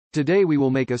Today we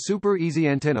will make a super easy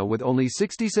antenna with only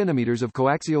 60 centimeters of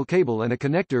coaxial cable and a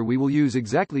connector. We will use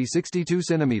exactly 62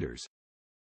 centimeters.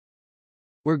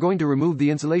 We're going to remove the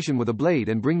insulation with a blade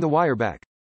and bring the wire back.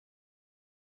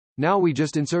 Now we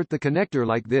just insert the connector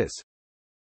like this.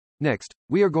 Next,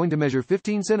 we are going to measure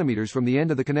 15 centimeters from the end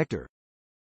of the connector.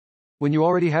 When you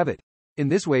already have it. In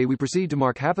this way we proceed to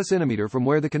mark half a centimeter from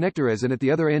where the connector is, and at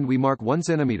the other end we mark 1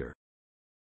 centimeter.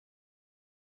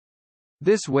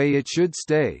 This way it should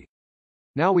stay.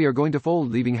 Now we are going to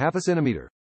fold, leaving half a centimeter.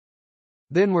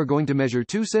 Then we're going to measure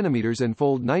 2 centimeters and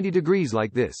fold 90 degrees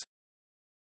like this.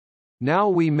 Now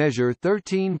we measure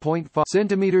 13.5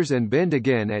 centimeters and bend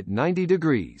again at 90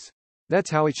 degrees.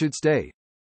 That's how it should stay.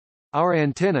 Our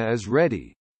antenna is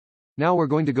ready. Now we're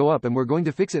going to go up and we're going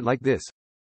to fix it like this.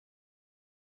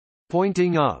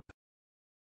 Pointing up.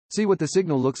 See what the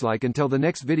signal looks like until the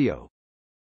next video.